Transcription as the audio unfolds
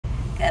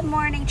Good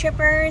morning,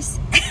 trippers.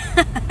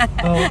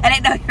 Oh. I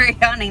didn't know you were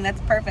yawning. That's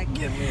perfect.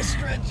 Give me a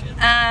stretch.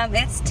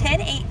 It's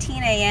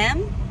 10:18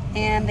 a.m.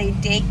 and the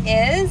date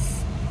is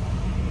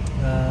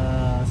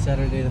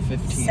Saturday the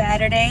 15th.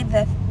 Saturday,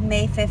 the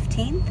May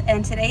 15th,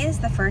 and today is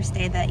the first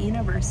day that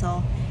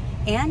Universal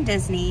and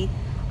Disney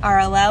are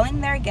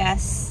allowing their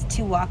guests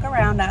to walk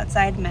around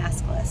outside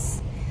maskless.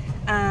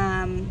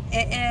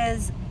 It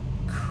is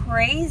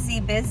crazy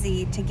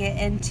busy to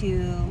get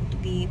into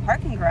the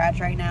parking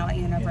garage right now at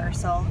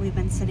Universal. We've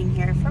been sitting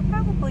here for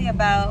probably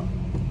about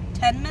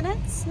 10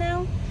 minutes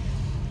now.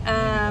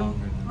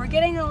 We're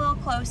getting a little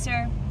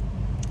closer.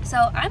 So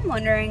I'm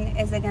wondering,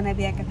 is it going to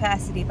be at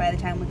capacity by the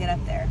time we get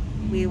up there?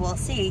 We will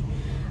see.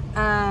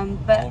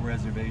 But all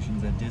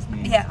reservations at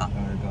Disney are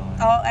gone.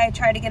 I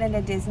tried to get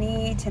into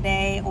Disney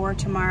today or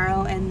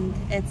tomorrow, and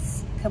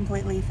it's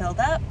completely filled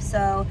up,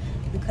 so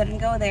we couldn't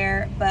go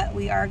there, but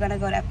we are going to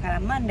go to Epcot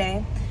on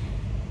Monday.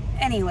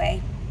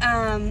 Anyway,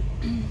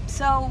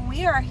 so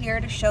we are here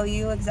to show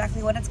you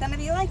exactly what it's going to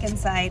be like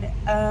inside.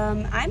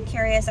 I'm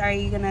curious, are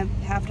you going to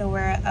have to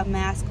wear a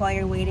mask while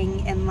you're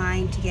waiting in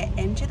line to get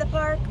into the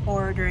park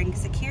or during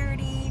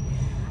security?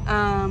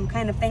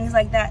 Kind of things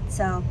like that.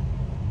 So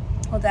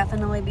we'll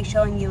definitely be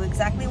showing you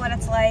exactly what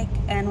it's like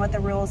and what the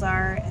rules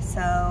are,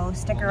 so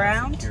stick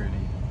around. Security,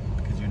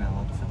 because you're not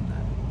allowed to film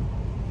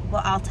that.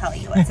 Well, I'll tell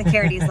you what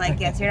security is like.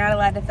 Yes, you're not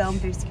allowed to film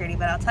through security,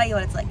 but I'll tell you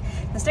what it's like.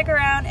 So stick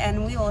around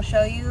and we will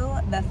show you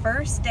the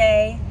first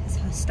day, this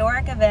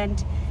historic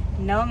event,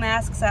 no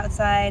masks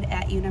outside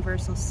at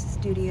Universal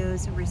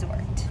Studios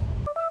Resort.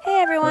 Hey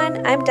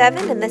everyone, I'm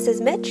Devin and this is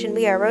Mitch and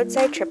we are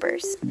Roadside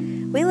Trippers.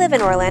 We live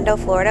in Orlando,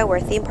 Florida, where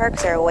theme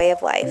parks are a way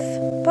of life.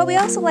 But we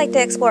also like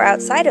to explore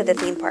outside of the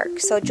theme park,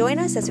 so join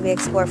us as we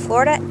explore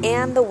Florida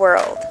and the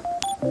world.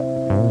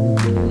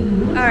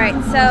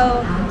 Alright,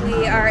 so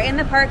we are in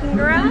the parking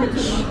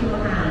garage.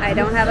 I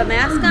don't have a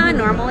mask on.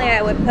 Normally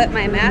I would put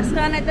my mask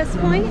on at this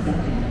point.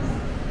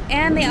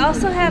 And they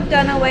also have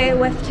done away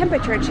with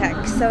temperature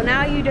checks, so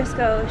now you just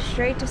go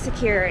straight to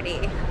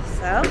security.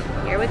 So,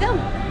 here we go.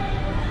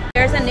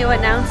 There's a new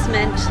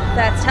announcement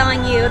that's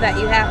telling you that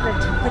you have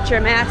to put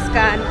your mask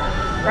on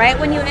right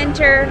when you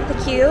enter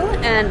the queue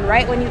and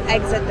right when you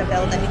exit the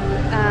building.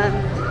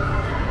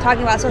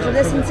 Talking about social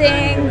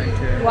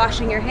distancing,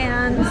 washing your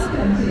hands.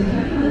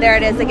 There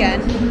it is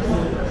again.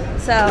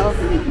 So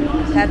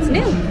that's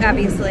new,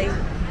 obviously.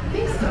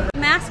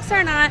 Masks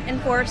are not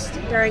enforced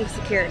during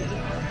security.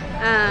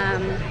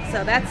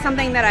 So that's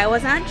something that I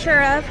was not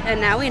sure of,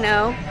 and now we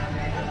know.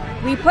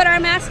 We put our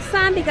masks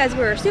on because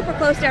we were super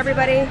close to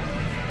everybody,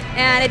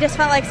 and it just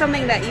felt like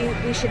something that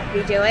we should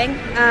be doing.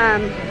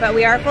 But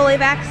we are fully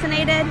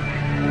vaccinated.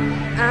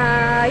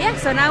 Yeah,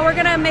 so now we're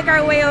gonna make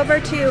our way over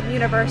to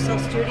Universal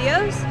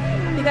Studios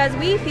because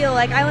we feel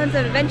like Islands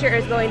of Adventure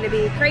is going to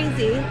be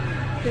crazy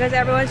because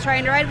everyone's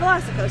trying to ride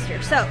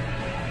Velocicoaster. So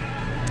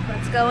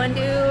let's go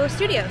into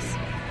Studios.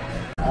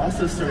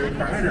 Also still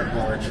required are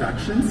all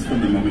attractions from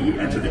the moment you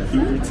enter the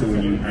queue to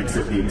when you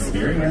exit the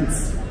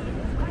experience.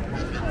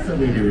 So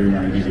we do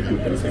remind you to keep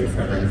those face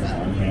coverings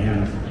on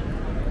hand.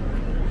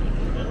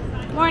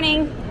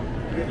 Morning.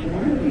 Good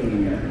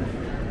morning.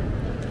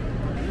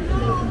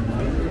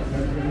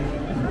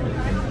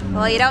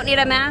 Well, you don't need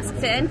a mask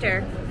to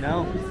enter.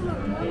 No.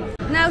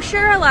 Now,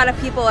 sure, a lot of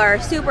people are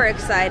super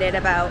excited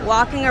about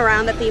walking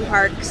around the theme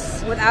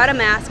parks without a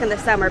mask in the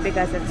summer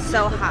because it's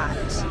so hot.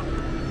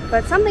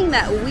 But something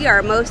that we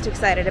are most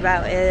excited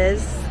about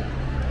is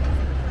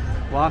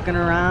Walking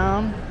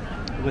around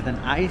with an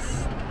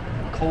ice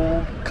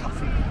cold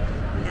coffee.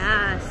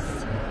 yes,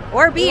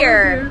 or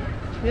beer,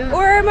 Yeah.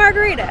 or a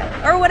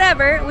margarita, or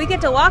whatever. We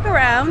get to walk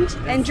around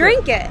and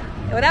drink it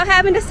without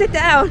having to sit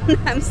down.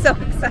 I'm so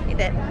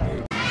excited.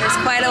 There's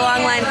quite a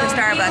long line for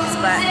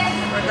Starbucks, but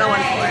we're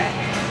going for it.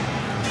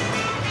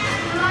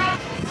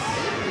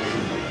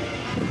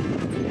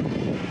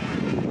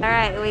 All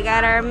right, we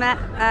got our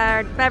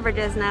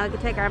beverages now. We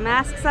can take our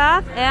masks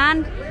off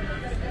and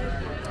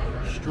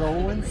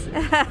Stroll and sit.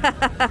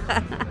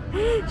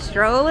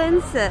 stroll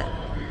and sit.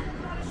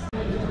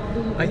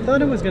 I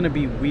thought it was going to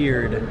be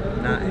weird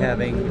not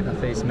having a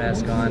face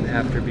mask on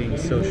after being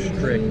so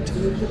strict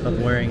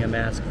of wearing a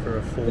mask for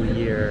a full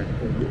year.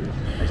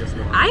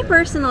 I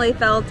personally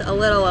felt a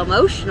little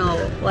emotional.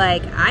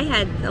 Like I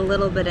had a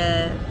little bit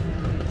of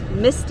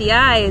misty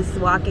eyes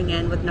walking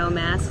in with no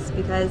masks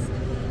because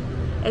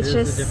it's It is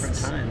a just, different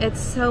time. it's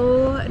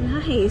so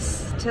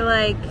nice to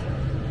like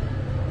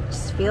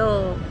just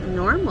feel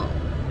normal.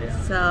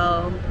 Yeah.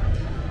 So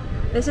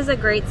this is a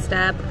great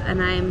step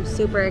and I'm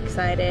super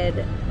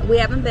excited. We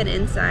haven't been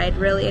inside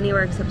really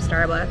anywhere except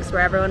Starbucks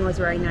where everyone was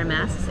wearing their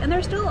masks, and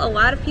there's still a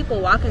lot of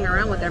people walking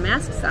around with their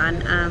masks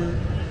on.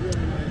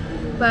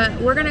 But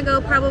we're gonna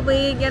go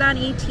probably get on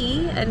ET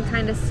and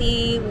kind of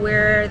see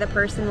where the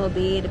person will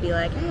be to be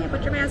like, hey,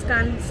 put your mask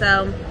on.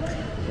 So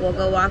we'll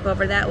go walk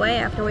over that way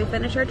after we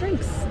finish our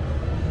drinks.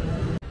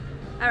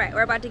 All right,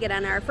 we're about to get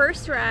on our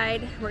first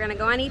ride. We're gonna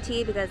go on ET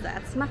because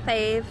that's my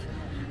fave.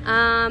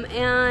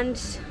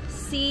 And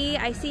see,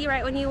 I see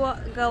right when you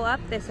go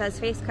up, this says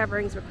face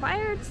coverings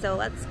required, so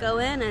let's go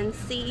in and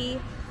see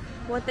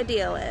what the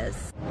deal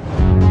is.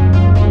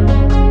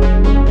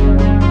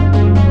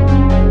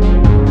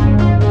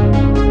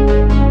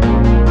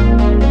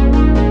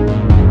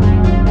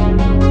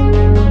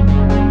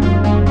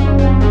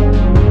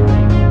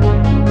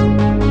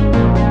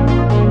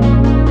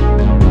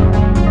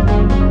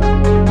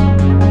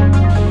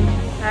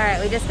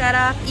 Just got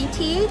off ET,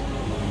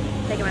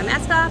 taking my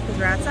mask off because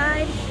we're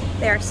outside.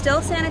 They are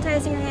still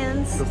sanitizing your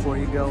hands before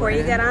you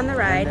get on the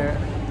ride.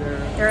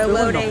 They're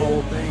loading the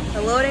whole thing.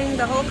 They're loading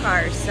the whole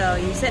car, so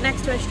you sit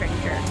next to a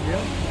stranger.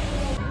 Yep.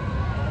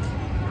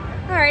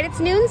 All right, it's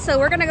noon, so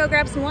we're gonna go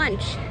grab some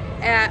lunch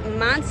at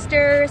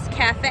Monsters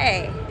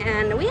Cafe,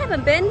 and we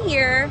haven't been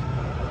here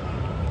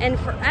in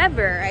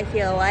forever, I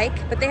feel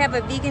like. But they have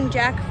a vegan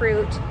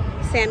jackfruit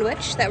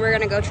sandwich that we're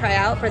gonna go try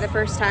out for the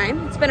first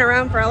time. It's been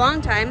around for a long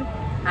time.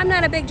 I'm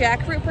not a big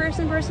jackfruit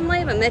person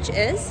personally, but Mitch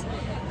is.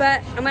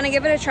 But I'm gonna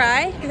give it a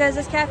try because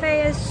this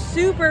cafe is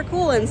super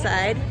cool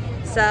inside.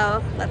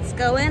 So let's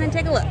go in and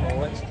take a look. Well,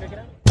 let's check it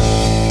out.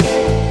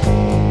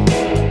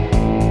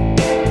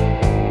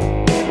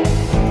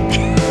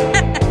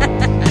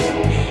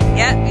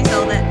 Yep, you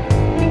sold it.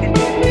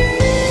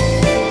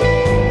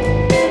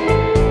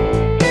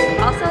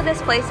 Also,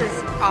 this place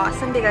is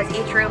awesome because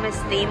each room is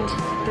themed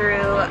through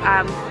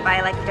by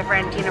like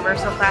different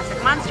Universal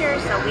classic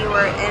monsters. So we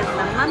were in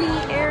the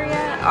mummy area,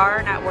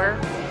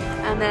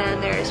 and then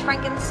there's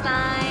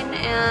Frankenstein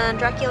and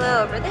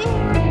Dracula over there.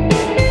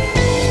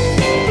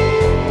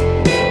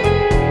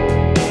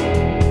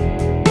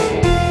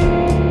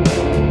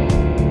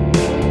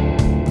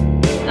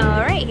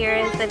 Alright, here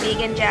is the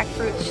vegan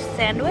jackfruit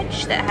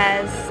sandwich that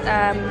has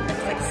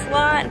looks like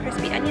slaw and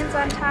crispy onions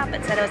on top.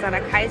 It said it was on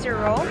a Kaiser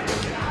roll.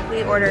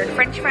 We ordered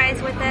French fries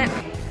with it.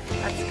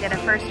 Let's get a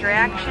first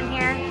reaction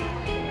here.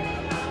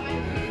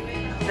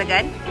 Is it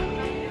good?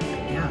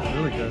 Yeah,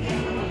 really good.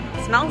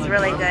 It smells like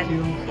really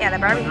barbecue, good. Yeah, the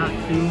barbecue. Not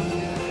too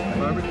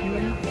barbecue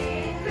in it.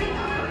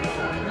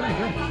 Really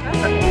good.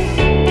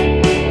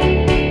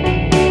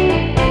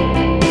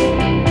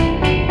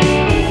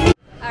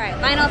 Alright,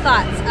 final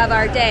thoughts of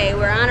our day.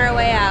 We're on our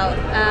way out.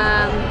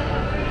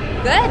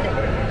 Good.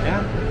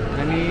 Yeah,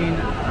 I mean,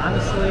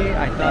 honestly,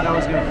 I thought I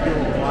was going to feel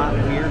a lot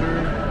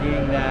weirder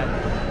being that,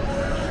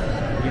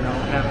 you know,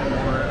 I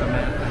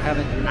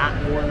haven't not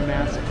worn a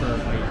mask for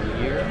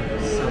a year,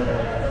 so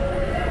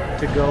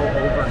to go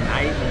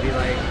overnight and be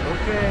like,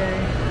 okay,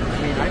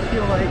 I mean, I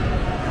feel like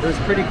it was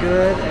pretty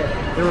good.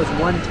 There was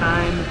one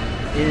time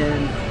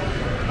in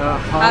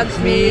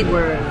Hogsmeade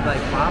where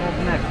like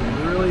bottleneck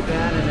really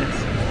bad and it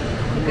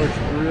was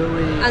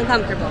really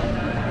uncomfortable.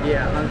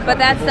 Yeah, uncomfortable. But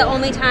that's the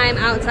only time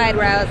outside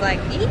where I was like,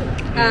 eek.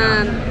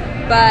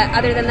 But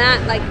other than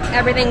that, like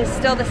everything's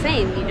still the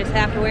same. You just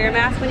have to wear a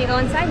mask when you go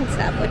inside and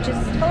stuff, which is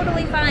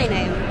totally fine.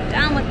 I'm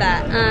down with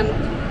that.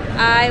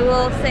 I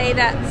will say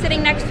that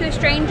sitting next to a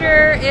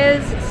stranger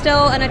is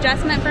still an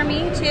adjustment for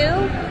me too.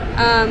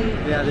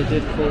 Yeah, they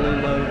did fully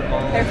load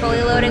all. They're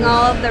fully loading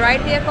all of the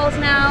ride vehicles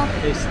now.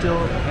 They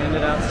still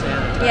handed out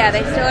sanitizer. Yeah,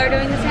 they still are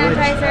doing the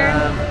sanitizer.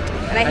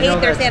 And I hate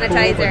their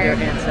sanitizer. Cool, their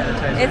hand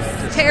sanitizer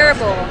it's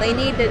terrible. They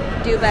need to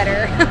do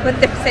better with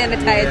their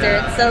sanitizer.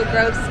 Yeah. It's so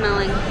gross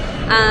smelling.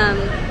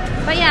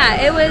 But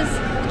yeah, it was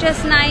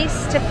just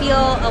nice to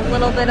feel a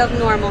little bit of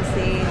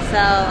normalcy. So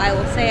I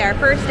will say our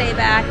first day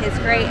back is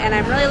great, and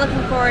I'm really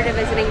looking forward to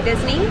visiting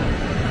Disney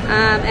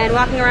and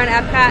walking around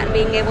Epcot and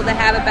being able to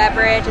have a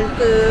beverage and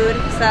food.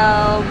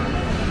 So,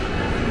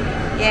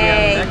 yay. See you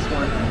on the next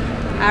one.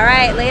 All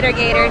right, later,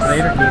 Gators.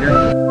 Later,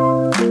 Gator.